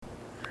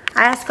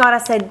I asked God, I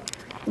said,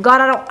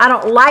 God, I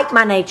don't like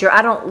my nature.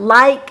 I don't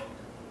like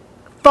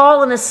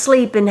falling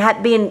asleep and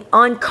being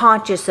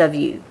unconscious of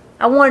you.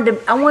 I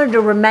wanted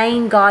to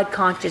remain God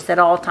conscious at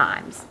all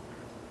times.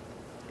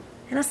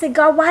 And I said,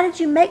 God, why did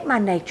you make my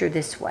nature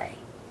this way?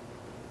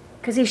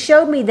 Because he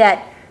showed me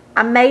that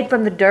I'm made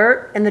from the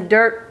dirt, and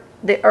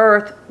the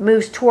earth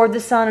moves toward the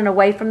sun and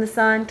away from the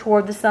sun,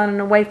 toward the sun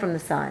and away from the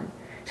sun.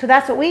 So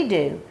that's what we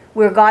do.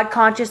 We're God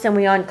conscious and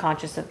we're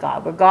unconscious of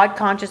God. We're God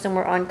conscious and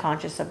we're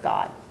unconscious of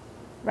God.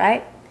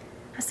 Right?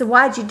 I said,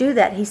 why'd you do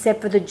that? He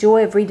said, for the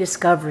joy of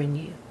rediscovering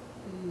you.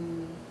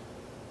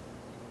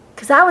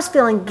 Because I was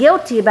feeling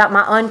guilty about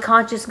my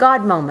unconscious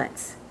God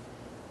moments.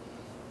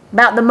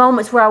 About the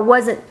moments where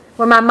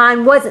my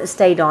mind wasn't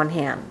stayed on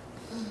him.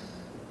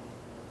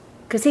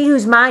 Because he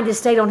whose mind is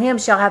stayed on him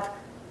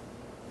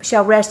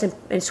shall rest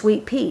in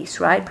sweet peace,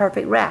 right?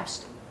 Perfect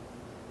rest.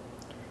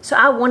 So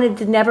I wanted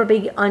to never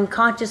be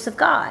unconscious of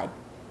God.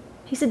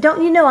 He said,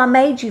 don't you know I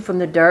made you from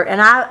the dirt,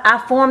 and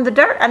I formed the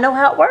dirt. I know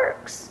how it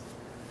works.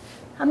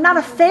 I'm not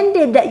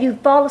offended that you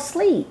fall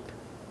asleep.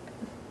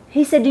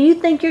 He said, do you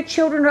think your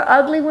children are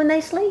ugly when they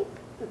sleep?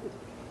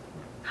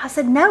 I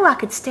said, no, I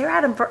could stare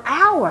at them for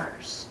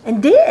hours,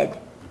 and did.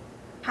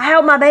 I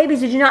held my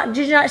babies. Did you not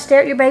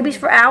stare at your babies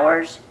for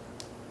hours?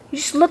 You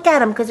just look at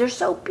them because they're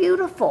so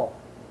beautiful.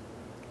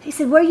 He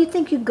said, where do you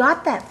think you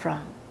got that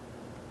from?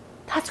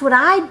 That's what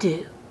I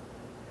do.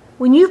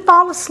 When you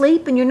fall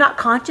asleep and you're not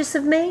conscious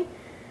of me,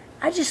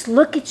 I just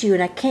look at you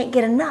and I can't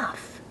get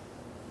enough.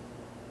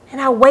 And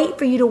I wait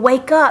for you to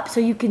wake up so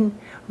you can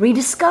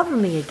rediscover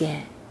me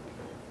again.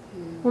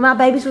 When my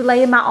babies would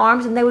lay in my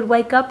arms and they would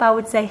wake up, I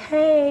would say,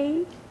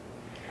 hey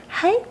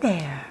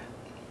there.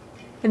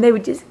 And they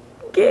would just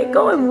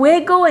giggle and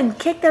wiggle and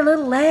kick their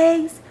little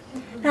legs.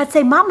 And I'd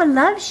say, Mama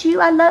loves you.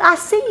 I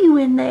see you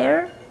in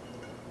there.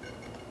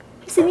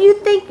 He said, you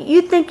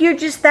think you're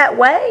just that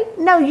way?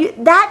 No,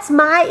 that's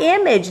my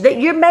image,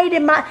 that you're made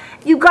in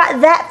you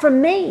got that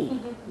from me.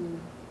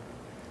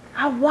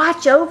 I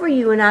watch over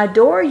you and I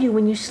adore you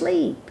when you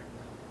sleep.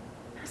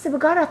 I said, well,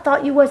 God, I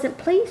thought you wasn't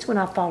pleased when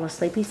I fall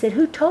asleep. He said,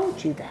 who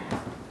told you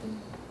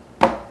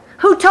that?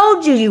 Who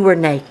told you you were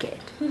naked?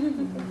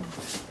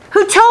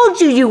 Who told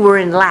you you were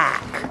in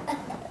lack?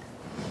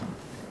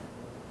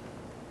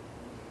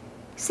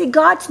 See,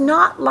 God's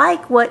not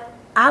like what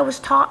I was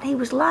taught he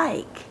was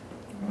like.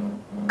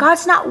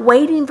 God's not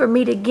waiting for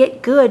me to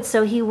get good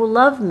so he will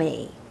love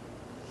me.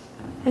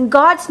 And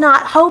God's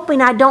not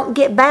hoping I don't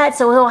get bad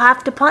so he'll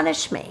have to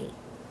punish me.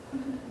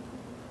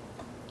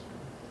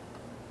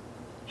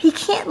 He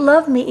can't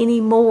love me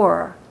any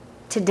more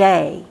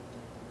today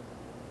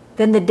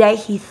than the day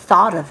he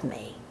thought of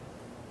me.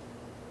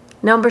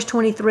 Numbers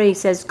 23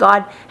 says,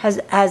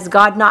 has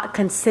God not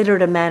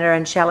considered a matter,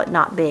 and shall it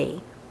not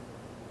be?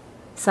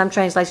 Some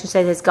translations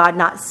say, has God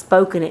not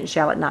spoken it, and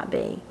shall it not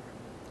be?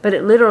 But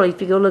it literally,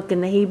 if you go look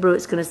in the Hebrew,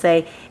 it's going to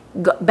say,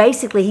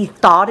 basically, he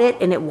thought it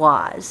and it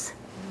was.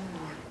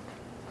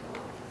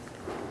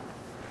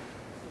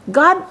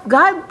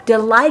 God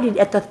delighted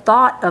at the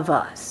thought of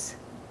us.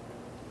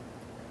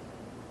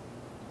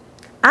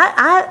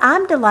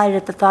 I'm delighted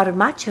at the thought of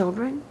my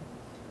children.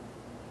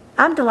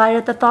 I'm delighted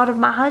at the thought of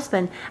my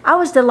husband. I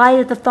was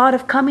delighted at the thought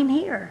of coming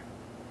here.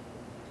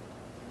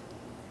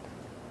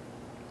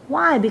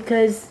 Why?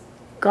 Because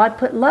God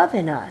put love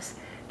in us.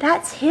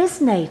 That's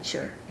his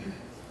nature.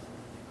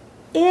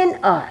 In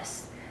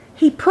us.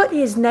 He put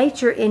his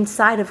nature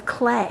inside of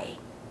clay.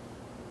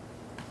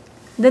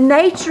 The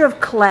nature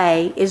of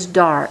clay is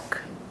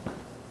dark.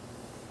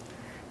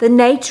 The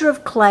nature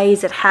of clay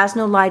is it has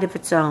no light of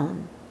its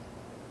own.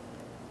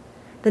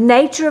 The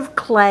nature of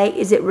clay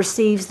is it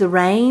receives the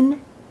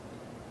rain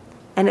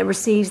and it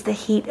receives the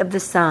heat of the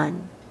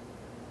sun.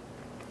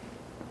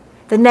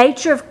 The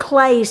nature of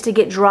clay is to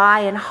get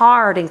dry and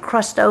hard and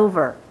crust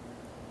over.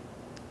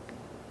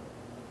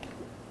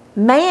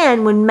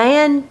 When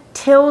man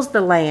tills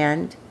the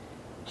land,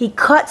 he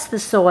cuts the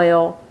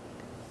soil,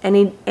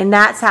 and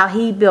that's how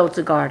he builds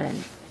a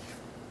garden.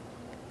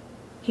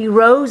 He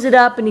rows it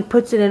up and he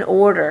puts it in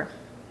order.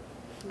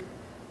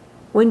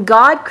 When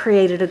God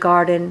created a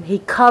garden, he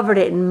covered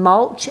it in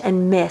mulch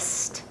and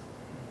mist.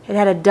 It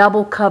had a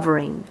double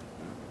covering.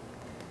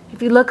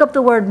 If you look up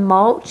the word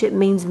mulch, it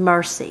means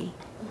mercy.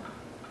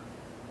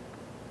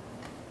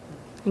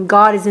 And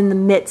God is in the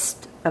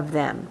midst of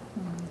them.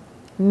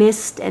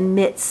 Mist and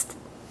midst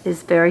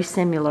is very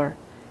similar,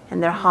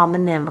 and they're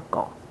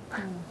homonymical.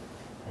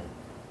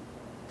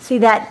 See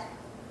that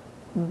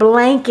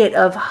blanket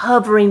of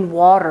hovering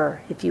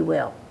water, if you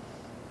will.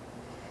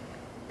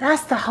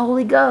 That's the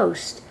Holy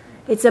Ghost.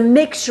 It's a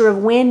mixture of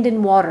wind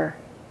and water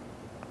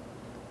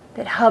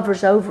that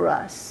hovers over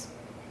us,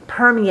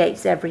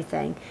 permeates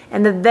everything.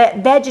 And the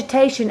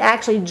vegetation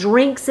actually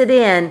drinks it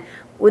in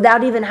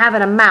without even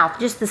having a mouth.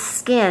 Just the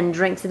skin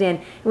drinks it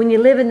in. When you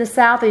live in the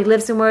South or you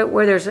live somewhere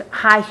where there's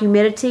high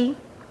humidity,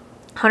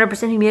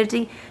 100%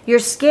 humidity, your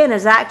skin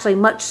is actually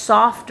much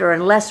softer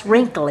and less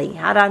wrinkly.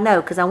 How do I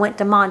know? Because I went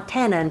to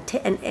Montana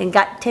and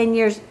got 10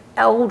 years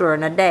older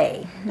in a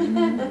day.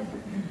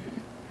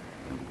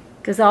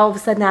 because all of a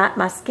sudden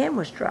my skin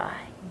was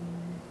dry.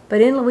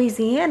 But in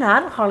Louisiana, I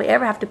don't hardly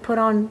ever have to put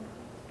on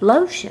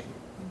lotion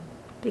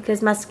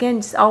because my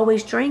skin's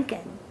always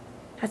drinking.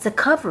 That's a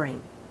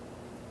covering.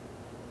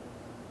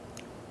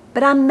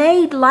 But I'm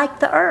made like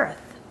the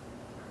earth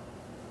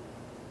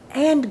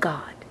and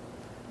God.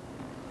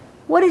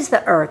 What is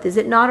the earth? Is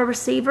it not a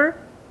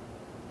receiver?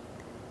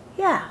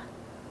 Yeah.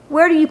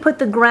 Where do you put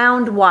the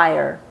ground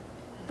wire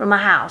from a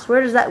house?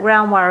 Where does that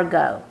ground wire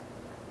go?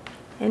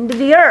 Into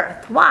the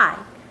earth. Why?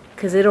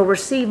 Because it'll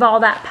receive all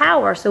that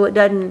power so it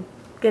doesn't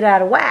get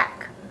out of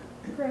whack.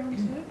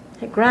 Grounds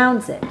it. It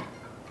grounds it.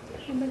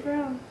 In the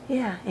ground.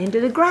 Yeah, into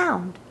the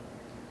ground.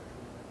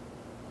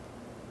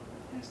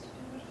 Has to do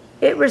with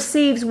It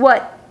receives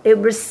what? It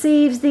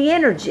receives the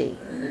energy,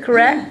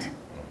 correct?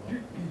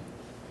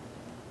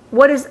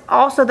 What is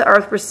also the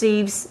earth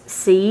receives?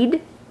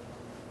 Seed.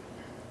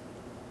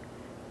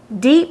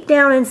 Deep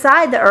down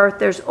inside the earth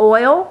there's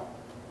oil,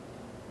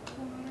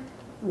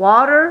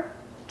 water,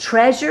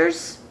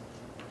 treasures.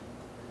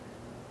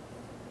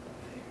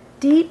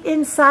 Deep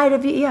inside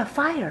of you, yeah,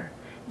 fire.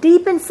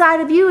 Deep inside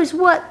of you is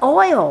what?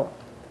 Oil,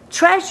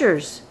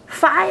 treasures,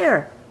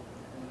 fire,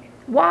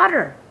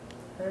 water,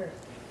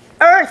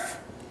 earth,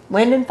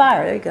 wind and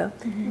fire. There you go.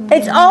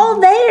 It's all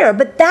there,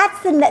 but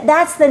that's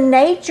the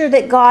nature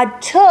that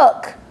God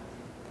took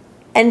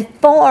and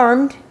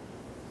formed,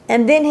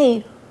 and then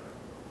He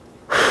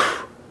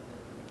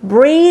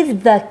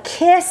breathed the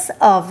kiss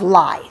of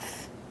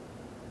life.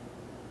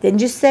 Didn't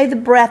just say the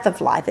breath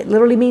of life. It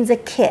literally means a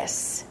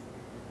kiss.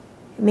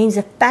 It means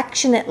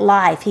affectionate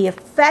life. He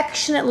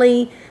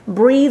affectionately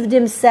breathed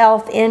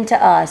Himself into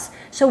us.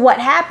 So what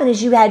happened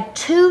is you had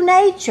two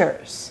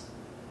natures.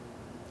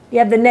 You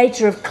have the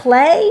nature of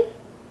clay,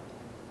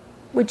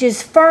 which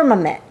is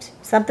firmament,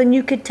 something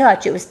you could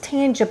touch. It was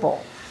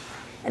tangible.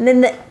 And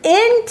then the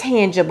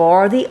intangible,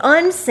 or the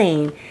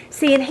unseen.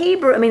 See, in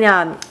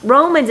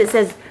Romans, it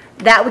says,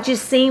 that which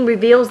is seen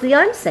reveals the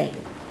unseen.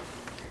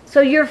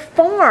 So your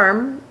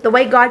form, the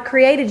way God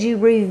created you,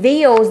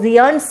 reveals the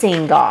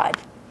unseen God.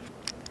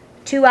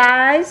 Two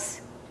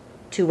eyes,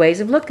 two ways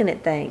of looking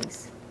at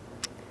things.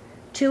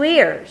 Two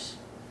ears,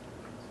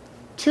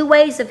 two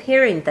ways of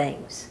hearing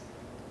things.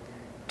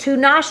 Two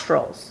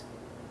nostrils,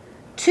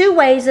 two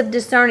ways of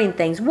discerning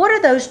things. What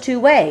are those two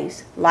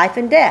ways? Life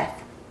and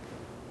death.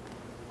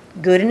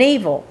 Good and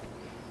evil.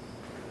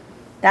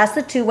 That's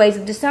the two ways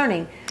of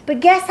discerning. But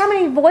guess how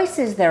many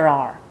voices there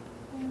are?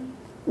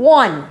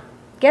 One.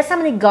 Guess how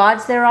many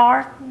gods there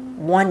are?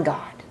 One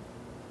God.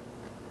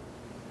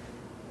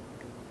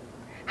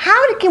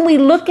 How can we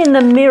look in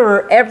the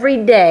mirror every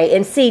day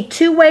and see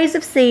two ways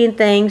of seeing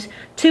things,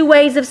 two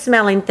ways of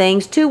smelling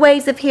things, two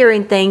ways of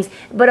hearing things,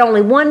 but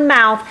only one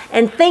mouth,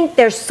 and think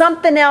there's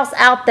something else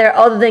out there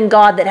other than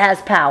God that has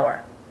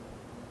power?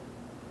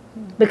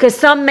 Because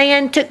some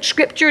man took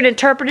Scripture and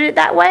interpreted it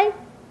that way,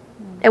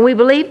 and we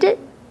believed it,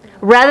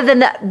 rather than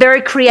the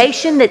very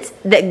creation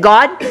that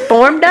God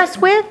formed us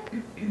with?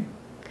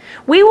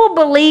 We will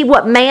believe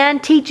what man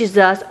teaches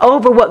us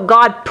over what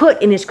God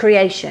put in His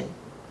creation.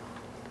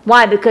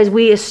 Why? Because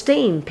we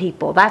esteem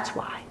people. That's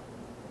why.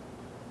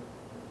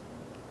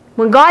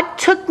 When God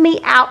took me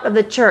out of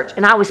the church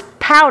and I was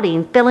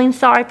pouting, feeling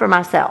sorry for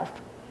myself,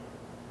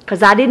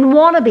 because I didn't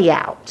want to be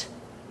out.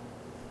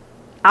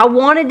 I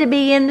wanted to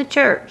be in the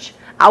church.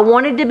 I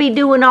wanted to be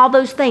doing all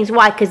those things.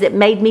 Why? Because it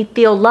made me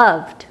feel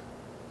loved.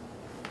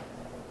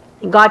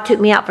 And God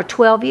took me out for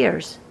 12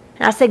 years.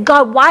 And I said,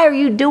 God, why are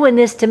you doing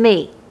this to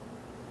me?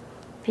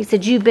 He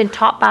said, you've been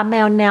taught by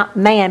man,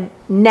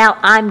 now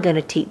I'm going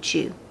to teach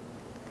you.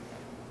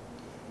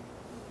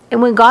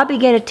 And when God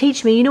began to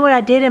teach me, you know what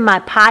I did in my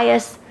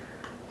pious,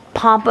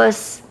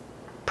 pompous,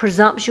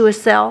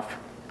 presumptuous self?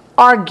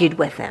 Argued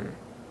with Him.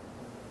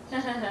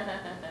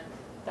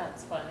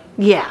 That's funny.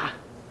 Yeah.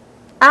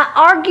 I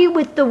argued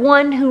with the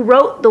one who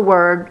wrote the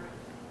Word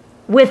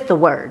with the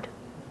Word.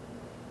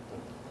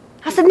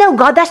 I said, no,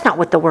 God, that's not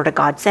what the Word of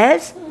God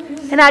says.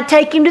 And I'd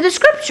take Him to the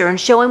Scripture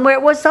and show Him where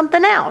it was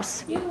something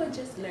else. You were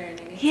just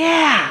learning.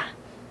 Yeah.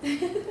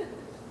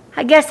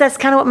 I guess that's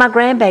kind of what my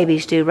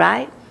grandbabies do,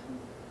 right?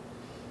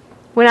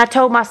 When I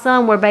told my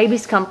son where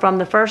babies come from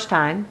the first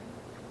time,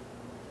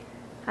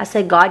 I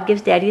said, God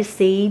gives Daddy a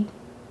seed.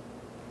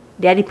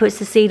 Daddy puts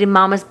the seed in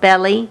Mama's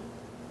belly,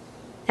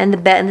 and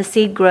the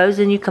seed grows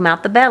and you come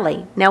out the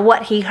belly. Now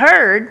what he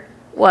heard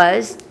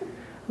was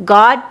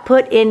God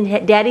put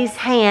in Daddy's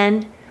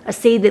hand a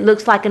seed that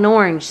looks like an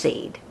orange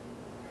seed.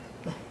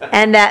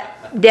 And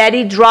that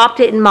Daddy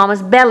dropped it in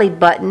Mama's belly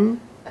button,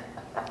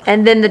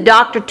 and then the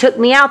doctor took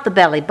me out the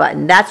belly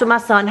button. That's what my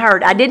son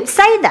heard. I didn't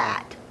say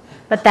that.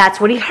 But that's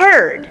what he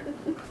heard.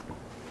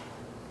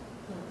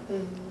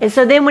 And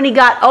so then when he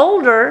got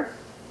older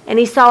and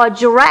he saw a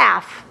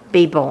giraffe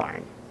be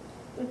born.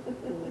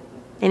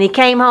 And he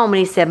came home and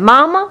he said,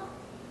 Mama,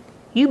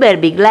 you better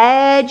be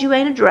glad you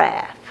ain't a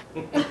giraffe.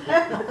 And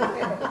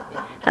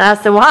I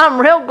said, well, I'm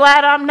real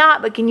glad I'm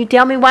not, but can you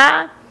tell me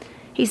why?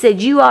 He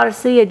said, you ought to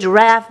see a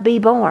giraffe be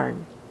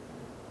born.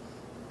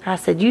 I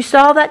said, you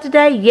saw that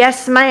today?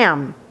 Yes,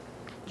 ma'am.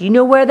 Do you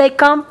know where they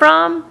come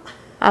from?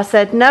 I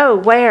said, no,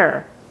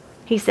 where?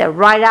 He said,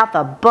 right out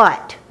the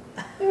butt.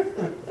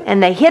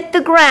 And they hit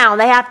the ground.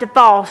 They have to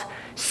fall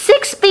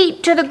 6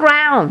 feet to the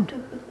ground.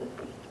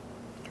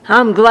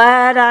 I'm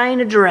glad I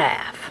ain't a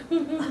giraffe.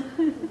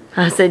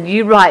 I said,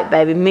 you right,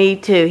 baby, me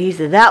too. He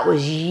said, that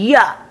was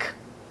yuck.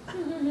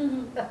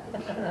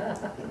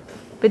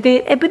 But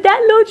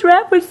that little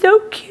giraffe was so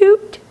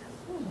cute.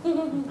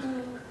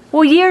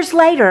 Well, years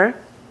later,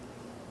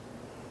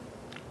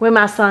 when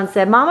my son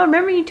said, Mama,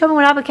 remember you told me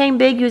when I became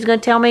big you was going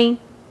to tell me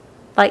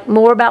like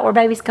more about where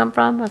babies come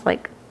from? I was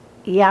like,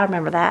 yeah, I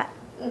remember that.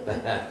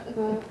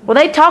 Well,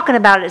 they talking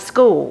about it at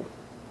school.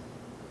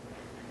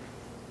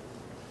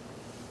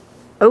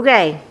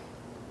 Okay.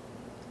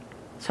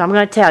 So I'm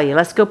going to tell you.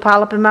 Let's go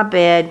pile up in my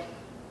bed.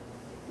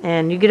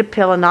 And you get a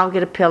pillow and I'll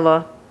get a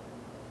pillow.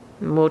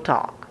 And we'll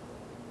talk.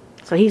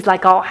 So he's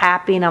like all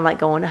happy and I'm like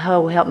going,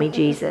 oh, help me,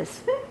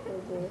 Jesus.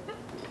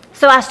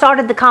 So I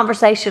started the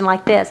conversation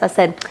like this. I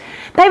said,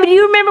 baby, do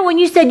you remember when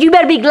you said you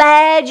better be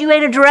glad you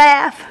ain't a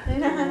giraffe?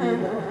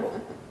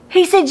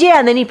 He said, yeah.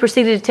 And then he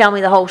proceeded to tell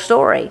me the whole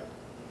story.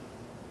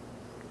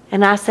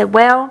 And I said,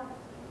 well,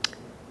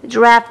 the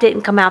giraffe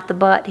didn't come out the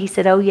butt. He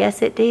said, oh,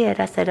 yes, it did.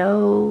 I said,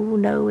 oh,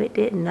 no, it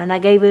didn't. And I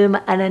gave him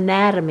an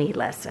anatomy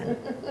lesson,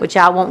 which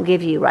I won't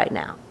give you right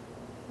now.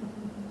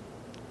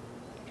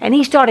 And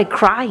he started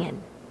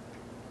crying.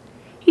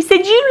 He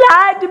said, you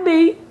lied to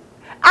me.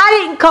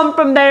 I didn't come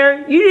from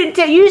there. You didn't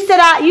tell. You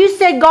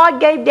said God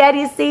gave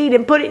Daddy a seed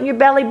and put it in your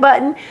belly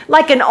button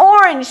like an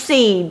orange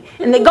seed,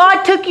 and that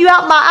God took you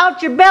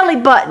out your belly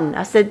button.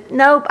 I said,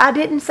 nope, I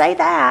didn't say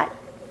that.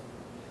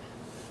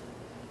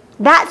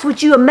 That's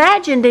what you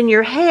imagined in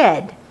your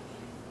head.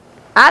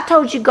 I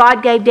told you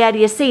God gave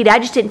Daddy a seed. I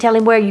just didn't tell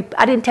him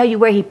I didn't tell you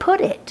where he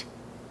put it.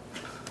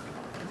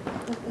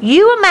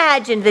 You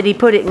imagined that he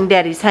put it in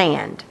Daddy's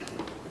hand.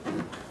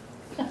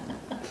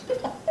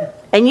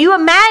 And you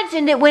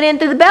imagined it went in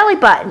through the belly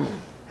button.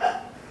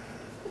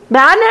 But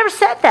I never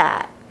said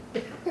that.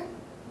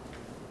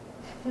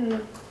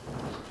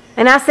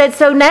 And I said,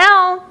 so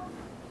now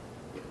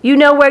you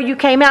know where you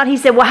came out. He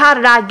said, well, how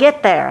did I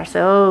get there? I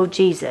said, oh,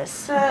 Jesus.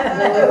 So I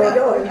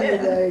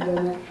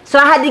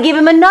had to give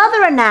him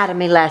another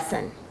anatomy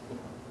lesson.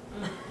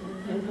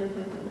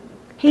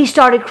 He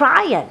started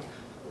crying.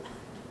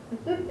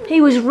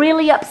 He was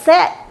really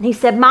upset. He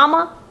said,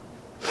 Mama,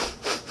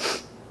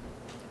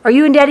 are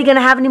you and Daddy going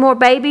to have any more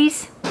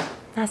babies?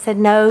 I said,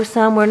 no,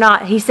 son, we're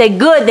not. He said,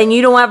 good, then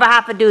you don't ever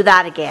have to do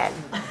that again.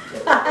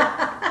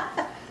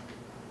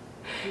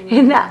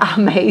 Isn't that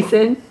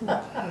amazing?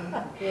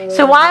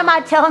 So why am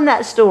I telling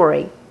that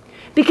story?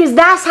 Because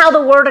that's how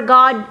the Word of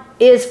God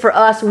is for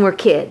us when we're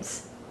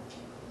kids.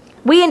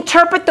 We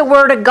interpret the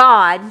Word of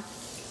God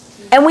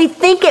and we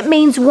think it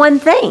means one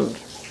thing.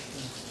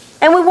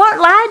 And we weren't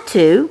lied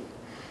to.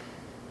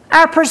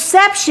 Our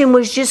perception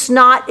was just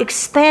not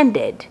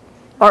expanded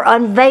or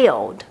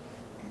unveiled.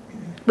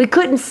 We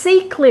couldn't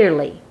see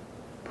clearly.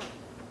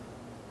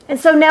 And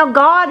so now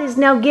God is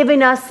now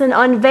giving us an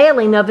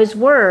unveiling of His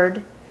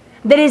Word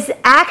that is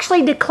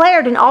actually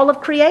declared in all of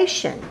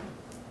creation.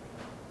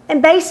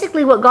 And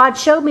basically what God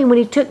showed me when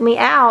He took me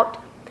out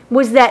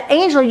was that,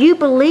 Angela, you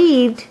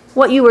believed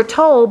what you were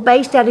told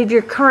based out of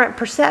your current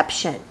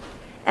perception.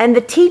 And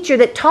the teacher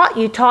that taught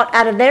you taught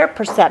out of their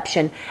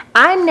perception.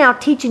 I'm now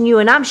teaching you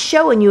and I'm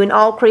showing you in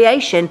all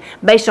creation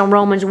based on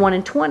Romans 1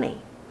 and 20.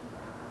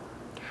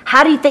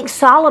 How do you think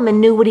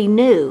Solomon knew what he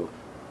knew?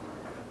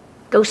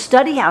 Go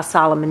study how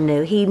Solomon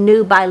knew. He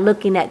knew by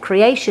looking at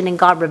creation and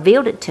God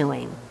revealed it to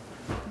him.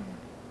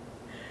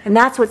 And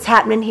that's what's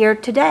happening here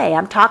today.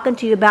 I'm talking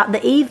to you about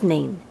the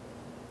evening.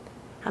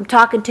 I'm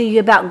talking to you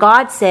about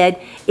God said,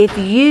 if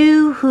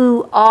you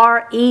who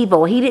are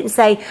evil, He didn't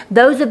say,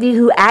 those of you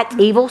who act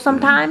evil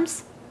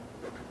sometimes.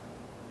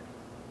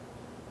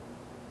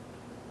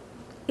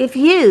 If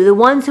you, the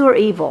ones who are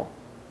evil,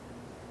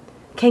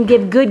 can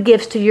give good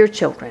gifts to your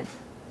children,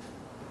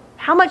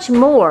 how much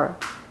more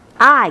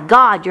I,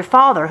 God, your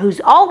Father, who's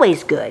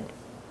always good,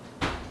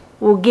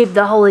 will give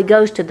the Holy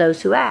Ghost to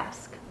those who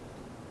ask.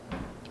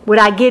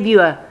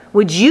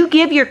 Would you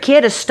give your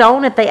kid a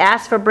stone if they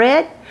ask for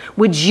bread?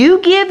 Would you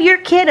give your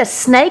kid a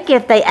snake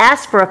if they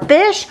ask for a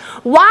fish?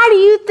 Why do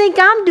you think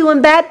I'm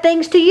doing bad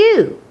things to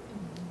you?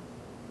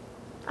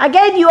 I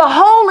gave you a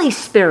Holy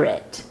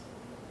Spirit.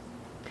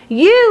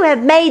 You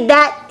have made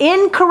that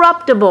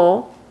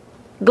incorruptible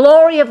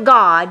glory of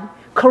God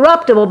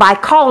corruptible by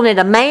calling it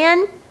a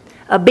man,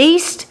 a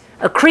beast,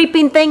 a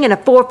creeping thing, and a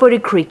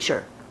four-footed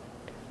creature.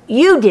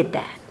 You did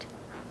that.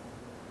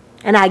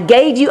 And I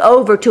gave you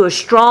over to a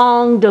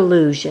strong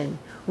delusion.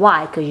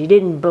 Why? Because you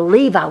didn't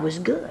believe I was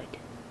good.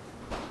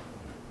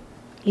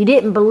 You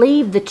didn't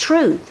believe the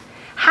truth.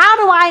 How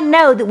do I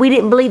know that we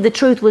didn't believe the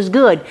truth was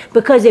good?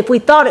 Because if we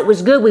thought it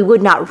was good, we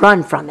would not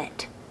run from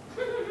it.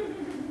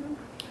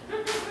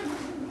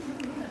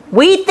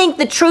 We think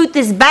the truth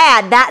is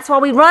bad. That's why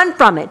we run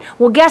from it.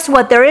 Well, guess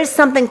what? There is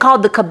something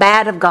called the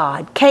kabad of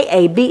God.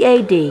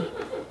 K-A-B-A-D.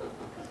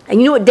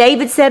 And you know what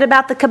David said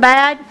about the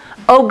kabad?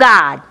 Oh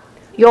God,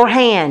 your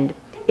hand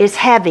is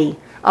heavy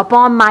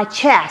upon my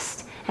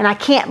chest, and I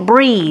can't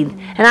breathe,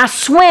 and I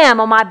swim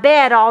on my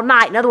bed all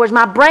night. In other words,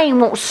 my brain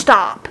won't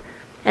stop,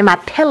 and my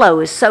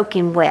pillow is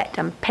soaking wet.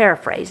 I'm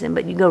paraphrasing,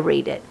 but you go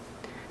read it.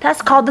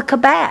 That's called the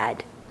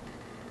kabad.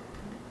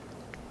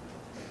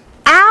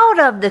 Out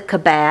of the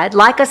kabad,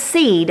 like a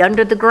seed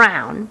under the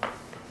ground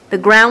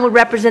would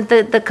represent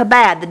the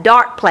kabad, the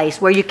dark place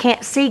where you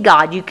can't see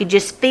God. You could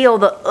just feel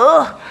the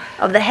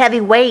of the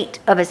heavy weight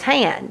of his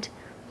hand.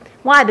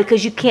 Why?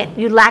 Because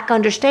you lack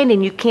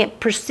understanding. You can't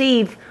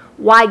perceive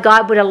why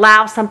God would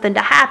allow something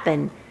to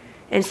happen.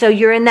 And so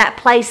you're in that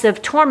place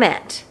of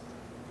torment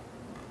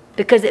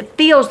because it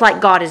feels like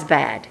God is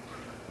bad.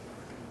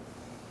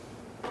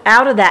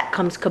 Out of that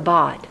comes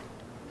kabod,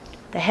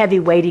 the heavy,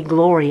 weighty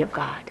glory of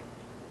God.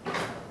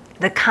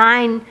 The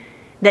kind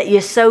that you're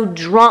so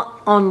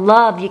drunk on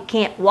love you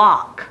can't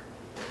walk,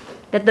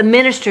 that the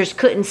ministers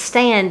couldn't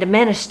stand to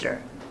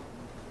minister,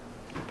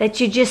 that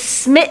you're just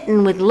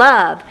smitten with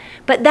love.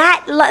 But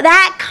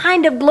that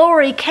kind of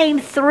glory came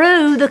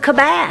through the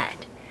kabad.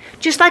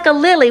 Just like a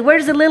lily, where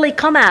does a lily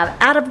come out?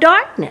 Out of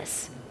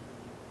darkness.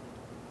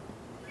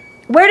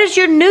 Where does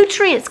your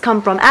nutrients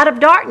come from? Out of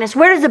darkness.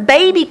 Where does a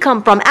baby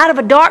come from? Out of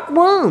a dark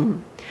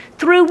womb.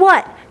 Through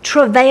what?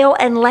 Travail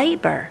and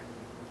labor.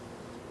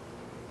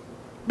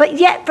 But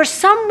yet, for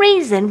some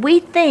reason, we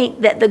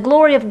think that the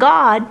glory of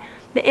God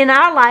in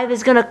our life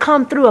is going to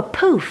come through a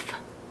poof,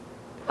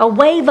 a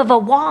wave of a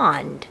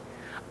wand.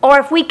 Or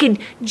if we could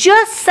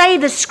just say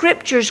the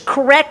scriptures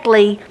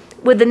correctly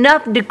with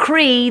enough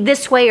decree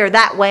this way or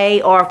that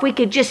way, or if we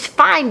could just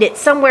find it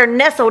somewhere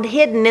nestled,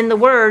 hidden in the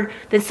Word,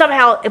 then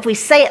somehow if we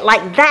say it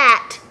like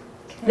that,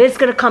 then it's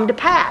going to come to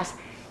pass.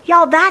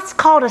 Y'all, that's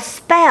called a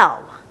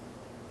spell.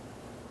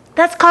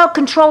 That's called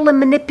control and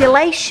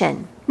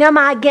manipulation. Now, am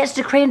I against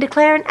decree and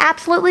declaring?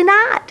 Absolutely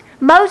not.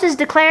 Moses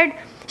declared,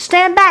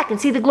 stand back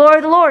and see the glory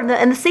of the Lord,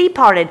 and the sea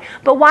parted.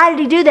 But why did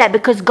he do that?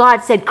 Because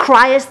God said,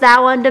 criest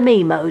thou unto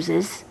me,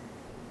 Moses?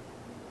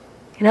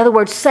 In other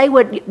words, say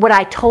what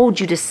I told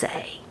you to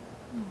say.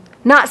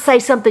 Not say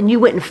something you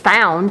went and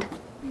found.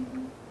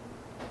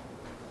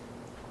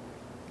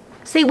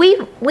 See,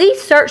 we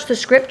search the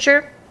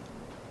scripture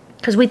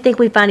because we think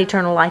we find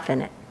eternal life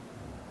in it.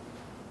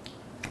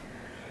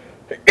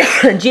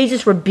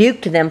 Jesus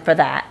rebuked them for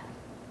that.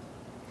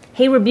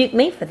 He rebuked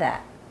me for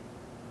that.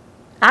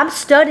 I'm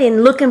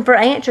studying, looking for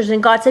answers,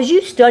 and God says,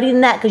 you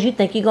studying that because you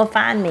think you're going to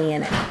find me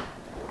in it.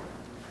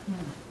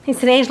 He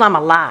said, Angela, I'm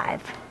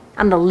alive.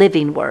 I'm the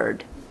living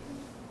Word.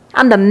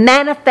 I'm the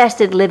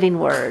manifested living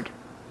Word.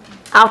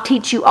 I'll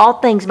teach you all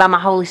things by my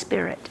Holy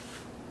Spirit.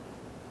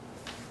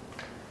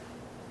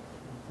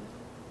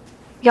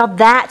 Y'all,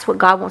 that's what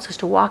God wants us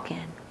to walk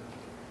in.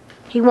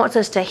 He wants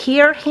us to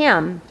hear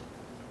Him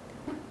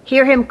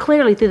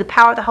clearly through the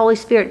power of the Holy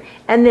Spirit,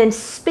 and then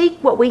speak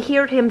what we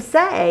hear Him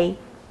say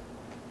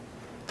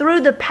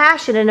through the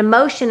passion and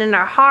emotion in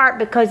our heart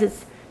because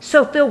it's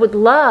so filled with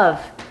love.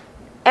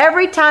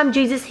 Every time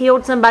Jesus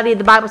healed somebody,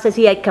 the Bible says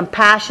He had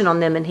compassion on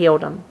them and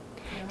healed them.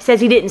 It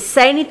says He didn't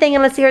say anything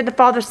unless He heard the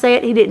Father say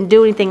it. He didn't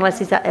do anything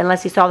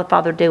unless He saw the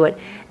Father do it.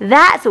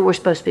 That's what we're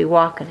supposed to be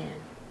walking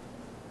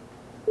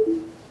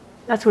in.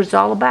 That's what it's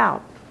all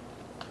about.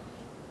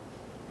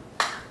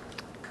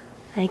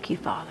 Thank you,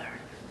 Father.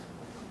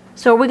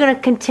 So are we going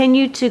to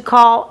continue to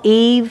call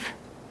Eve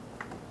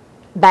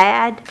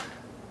bad?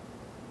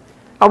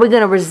 Are we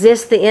going to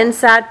resist the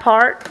inside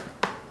part?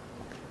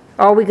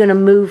 Or are we going to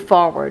move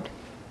forward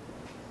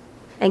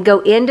and go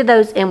into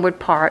those inward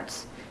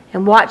parts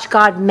and watch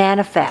God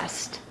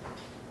manifest?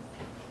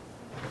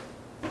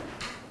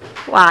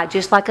 Why?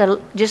 Just like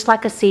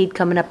a seed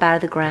coming up out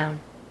of the ground.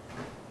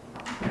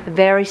 The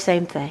very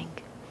same thing.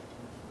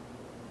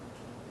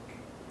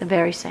 The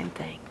very same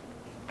thing.